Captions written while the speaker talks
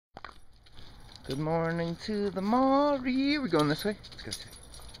Good morning to the Maury. We're going this way. Let's go this way.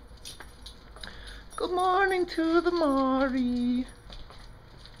 Good morning to the Maury.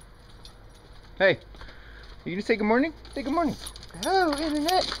 Hey, are you gonna say good morning? Say good morning. Hello,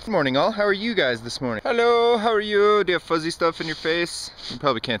 internet. Good morning, all. How are you guys this morning? Hello, how are you? Do you have fuzzy stuff in your face? You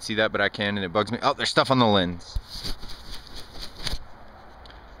probably can't see that, but I can, and it bugs me. Oh, there's stuff on the lens.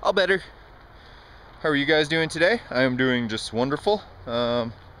 All better. How are you guys doing today? I am doing just wonderful.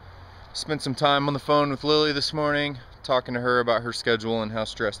 Spent some time on the phone with Lily this morning, talking to her about her schedule and how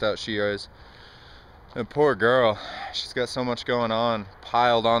stressed out she is. And poor girl, she's got so much going on,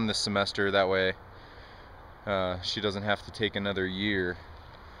 piled on this semester, that way she doesn't have to take another year.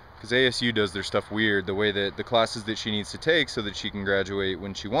 Because ASU does their stuff weird, the way that the classes that she needs to take so that she can graduate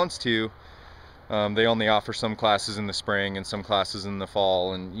when she wants to, they only offer some classes in the spring and some classes in the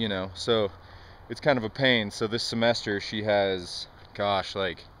fall, and you know, so it's kind of a pain. So this semester she has, gosh,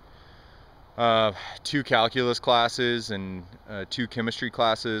 like 2 calculus classes and 2 chemistry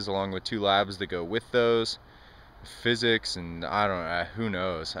classes, along with 2 labs that go with those, physics, and I don't know, who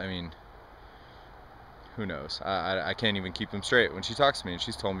knows. I mean, who knows? I can't even keep them straight when she talks to me, and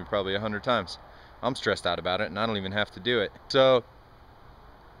she's told me probably 100 times. I'm stressed out about it, and I don't even have to do it. So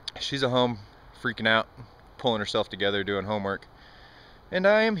she's at home freaking out, pulling herself together, doing homework, and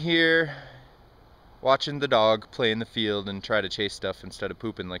I am here watching the dog play in the field and try to chase stuff instead of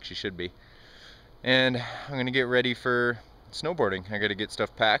pooping like she should be. And I'm gonna get ready for snowboarding. I gotta get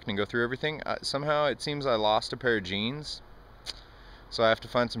stuff packed and go through everything. Somehow it seems I lost a pair of jeans, so I have to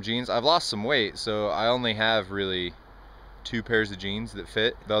find some jeans. I've lost some weight, so I only have really 2 pairs of jeans that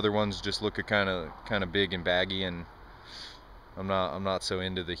fit. The other ones just look kind of big and baggy, and I'm not so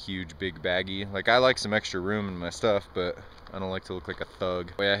into the huge big baggy. Like, I like some extra room in my stuff, but I don't like to look like a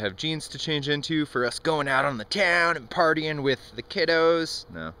thug. I have jeans to change into for us going out on the town and partying with the kiddos.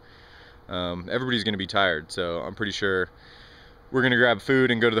 No. Everybody's gonna be tired, so I'm pretty sure we're gonna grab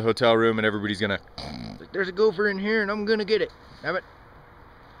food and go to the hotel room, and everybody's gonna, there's a gopher in here and I'm gonna get it. Damn it.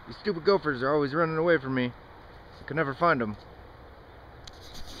 These stupid gophers are always running away from me. I can never find them.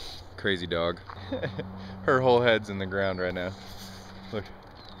 Crazy dog. Her whole head's in the ground right now. Look.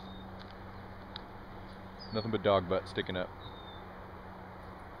 Nothing but dog butt sticking up.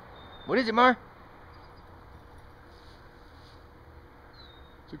 What is it, Mar?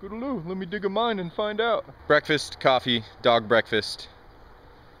 It's like, let me dig a mine and find out. Breakfast, coffee, dog breakfast.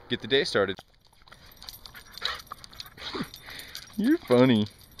 Get the day started. You're funny.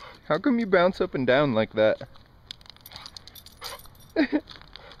 How come you bounce up and down like that?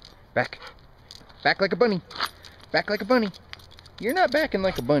 Back. Back like a bunny. Back like a bunny. You're not backing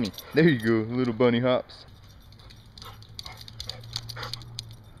like a bunny. There you go, little bunny hops.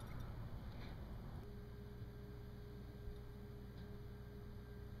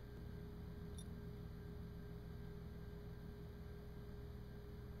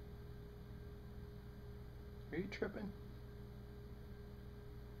 Are you tripping?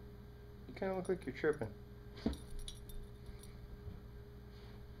 You kind of look like you're tripping.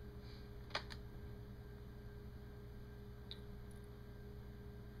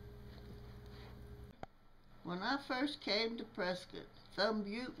 When I first came to Prescott, Thumb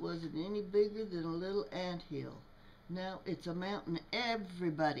Butte wasn't any bigger than a little anthill. Now it's a mountain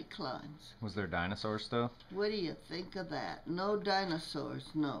everybody climbs. Was there dinosaurs though? What do you think of that? No dinosaurs,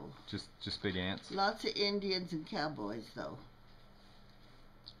 no. Just big ants? Lots of Indians and cowboys though.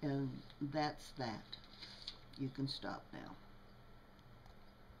 And that's that. You can stop now.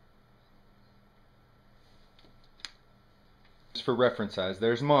 Just for reference size,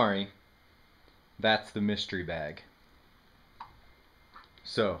 there's Mari. That's the mystery bag.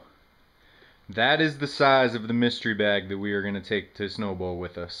 So, that is the size of the mystery bag that we are going to take to Snowball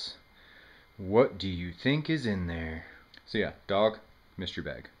with us. What do you think is in there? So yeah, dog, mystery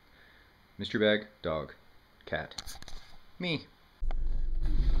bag. Mystery bag, dog, cat. Me.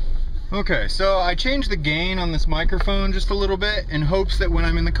 Okay, so I changed the gain on this microphone just a little bit in hopes that when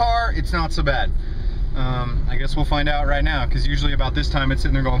I'm in the car, it's not so bad. I guess we'll find out right now, because usually about this time it's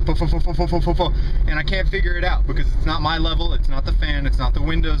sitting there going and I can't figure it out because it's not my level, it's not the fan, it's not the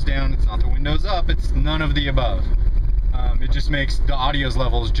windows down, it's not the windows up, it's none of the above. It just makes the audio's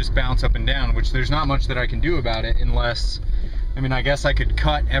levels just bounce up and down, which there's not much that I can do about it unless, I mean, I guess I could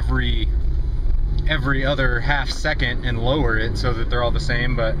cut every other half second and lower it so that they're all the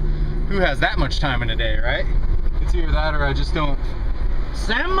same, but who has that much time in a day, right? It's either that or I just don't.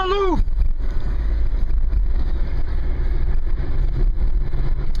 Sam Maloof!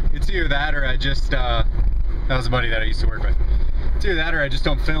 It's either that or I just, that was a buddy that I used to work with. It's either that or I just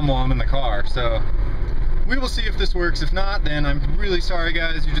don't film while I'm in the car, so we will see if this works. If not, then I'm really sorry,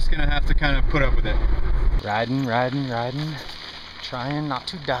 guys. You're just gonna have to kind of put up with it. Riding, riding, riding, trying not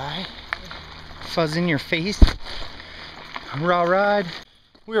to die. Fuzz in your face. Raw ride.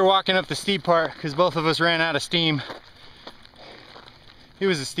 We were walking up the steep part because both of us ran out of steam. It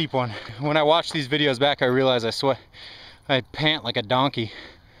was a steep one. When I watched these videos back, I realized I pant like a donkey.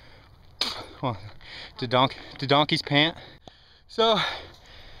 Well, do donkeys pant? So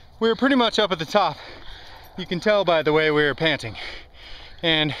we were pretty much up at the top. You can tell by the way we were panting.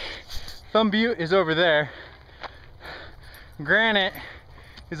 And Thumb Butte is over there. Granite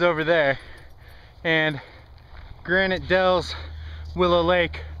is over there. And Granite Dells, Willow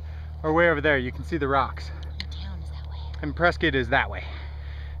Lake are way over there. You can see the rocks. The town is that way. And Prescott is that way.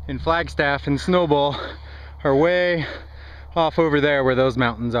 And Flagstaff and Snowball are way off over there where those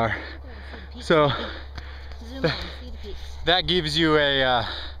mountains are. So that gives you a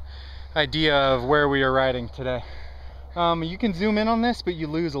idea of where we are riding today. You can zoom in on this, but you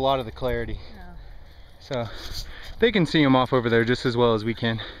lose a lot of the clarity. No. So they can see them off over there just as well as we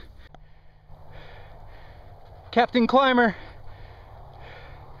can. Captain Climber,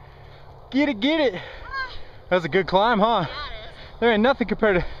 get it, get it. That was a good climb, huh? Yeah, it is. There ain't nothing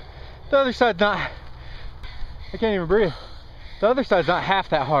compared to the other side's not. I can't even breathe. The other side's not half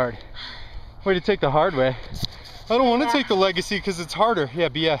that hard. Way to take the hard way. I don't want to take the Legacy because it's harder. Yeah,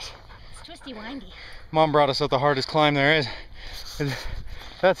 BS. It's twisty windy. Mom brought us up the hardest climb there is.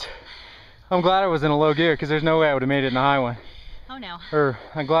 I'm glad I was in a low gear because there's no way I would have made it in a high one. Oh no. Or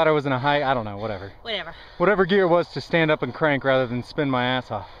I'm glad I was in a high, I don't know, whatever. Whatever. Whatever gear it was to stand up and crank rather than spin my ass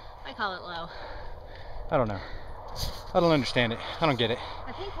off. I call it low. I don't know. I don't understand it. I don't get it.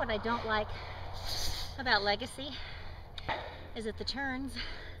 I think what I don't like about Legacy is that the turns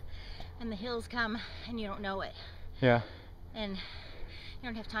and the hills come and you don't know it. Yeah. And you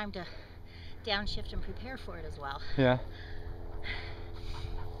don't have time to downshift and prepare for it as well. Yeah.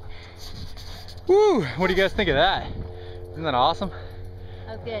 Woo! What do you guys think of that? Isn't that awesome?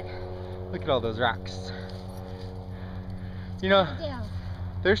 Oh, good. Look at all those rocks. You know, Down.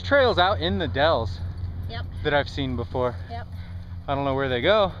 there's trails out in the dells Yep. that I've seen before. Yep. I don't know where they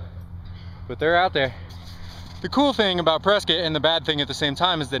go, but they're out there. The cool thing about Prescott and the bad thing at the same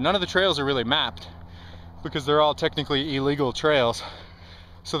time is that none of the trails are really mapped because they're all technically illegal trails.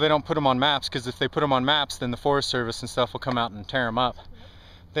 So they don't put them on maps because if they put them on maps, then the Forest Service and stuff will come out and tear them up.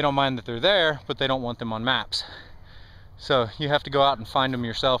 They don't mind that they're there, but they don't want them on maps. So you have to go out and find them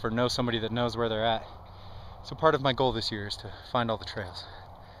yourself or know somebody that knows where they're at. So part of my goal this year is to find all the trails.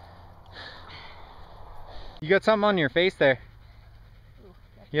 You got something on your face there. Ooh,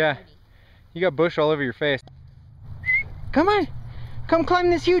 that's Yeah. pretty. You got bush all over your face. Come on, come climb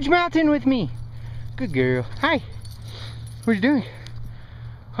this huge mountain with me. Good girl. Hi. What are you doing?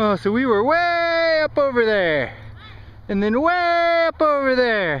 Oh, so we were way up over there. And then way up over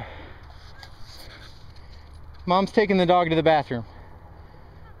there. Mom's taking the dog to the bathroom.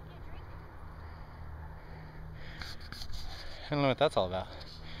 I don't know what that's all about.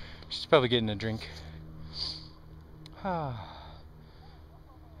 She's probably getting a drink.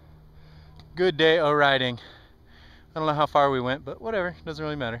 Good day of riding. I don't know how far we went, but whatever, doesn't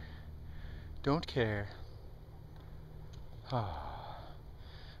really matter. Don't care. I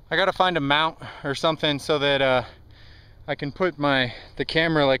gotta find a mount or something so that I can put the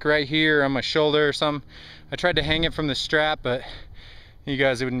camera like right here on my shoulder or something. I tried to hang it from the strap, but you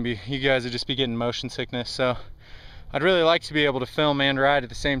guys would just be getting motion sickness. So I'd really like to be able to film and ride at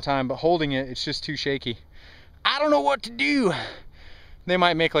the same time, but holding it, it's just too shaky. I don't know what to do. They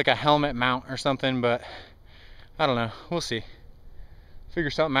might make like a helmet mount or something, but I don't know. We'll see. Figure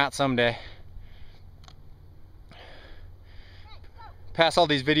something out someday. Pass all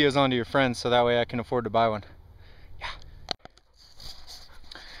these videos on to your friends so that way I can afford to buy one. Yeah.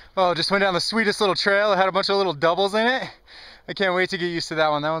 Oh, just went down the sweetest little trail. It had a bunch of little doubles in it. I can't wait to get used to that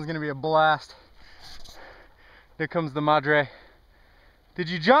one. That one's gonna be a blast. There comes the madre. Did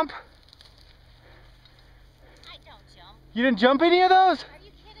you jump? I don't jump. You didn't jump any of those? Are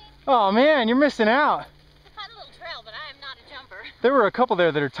you kidding? Oh man, you're missing out. It's a fun little trail, but I am not a jumper. There were a couple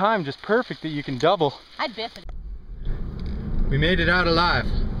there that are timed just perfect that you can double. I'd biff it. We made it out alive.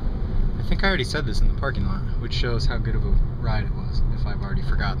 I think I already said this in the parking lot, which shows how good of a ride it was, if I've already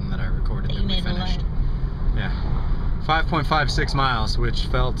forgotten that I recorded that we finished. Yeah. 5.56 miles, which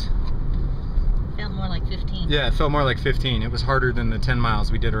felt more like 15. Yeah, it felt more like 15. It was harder than the 10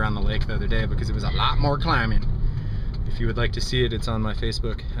 miles we did around the lake the other day because it was a lot more climbing. If you would like to see it, it's on my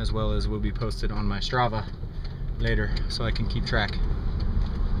Facebook as well as will be posted on my Strava later so I can keep track.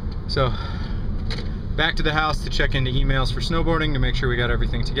 So, back to the house to check into emails for snowboarding to make sure we got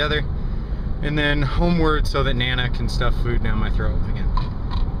everything together. and then homeward so that Nana can stuff food down my throat again.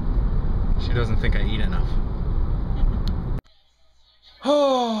 She doesn't think I eat enough.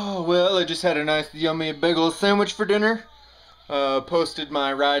 Oh, well, I just had a nice yummy bagel sandwich for dinner. Posted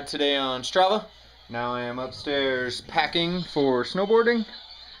my ride today on Strava. Now I am upstairs packing for snowboarding.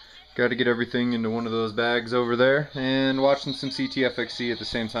 Got to get everything into one of those bags over there, and watching some CTFXC at the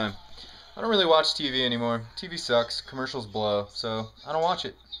same time. I don't really watch TV anymore. TV sucks, commercials blow, so I don't watch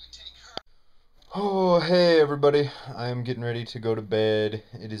it. Oh, hey everybody. I am getting ready to go to bed.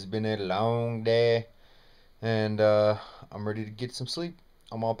 It has been a long day, and I'm ready to get some sleep.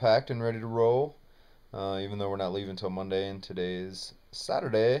 I'm all packed and ready to roll, even though we're not leaving until Monday, and today is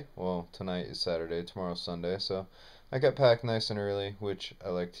Saturday. Well, tonight is Saturday, tomorrow's Sunday, so I got packed nice and early, which I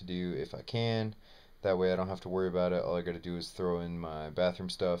like to do if I can. That way I don't have to worry about it. All I gotta do is throw in my bathroom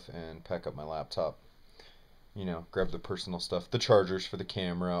stuff and pack up my laptop. You know, grab the personal stuff, the chargers for the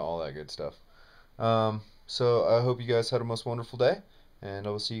camera, all that good stuff. So I hope you guys had a most wonderful day, and I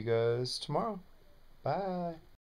will see you guys tomorrow. Bye.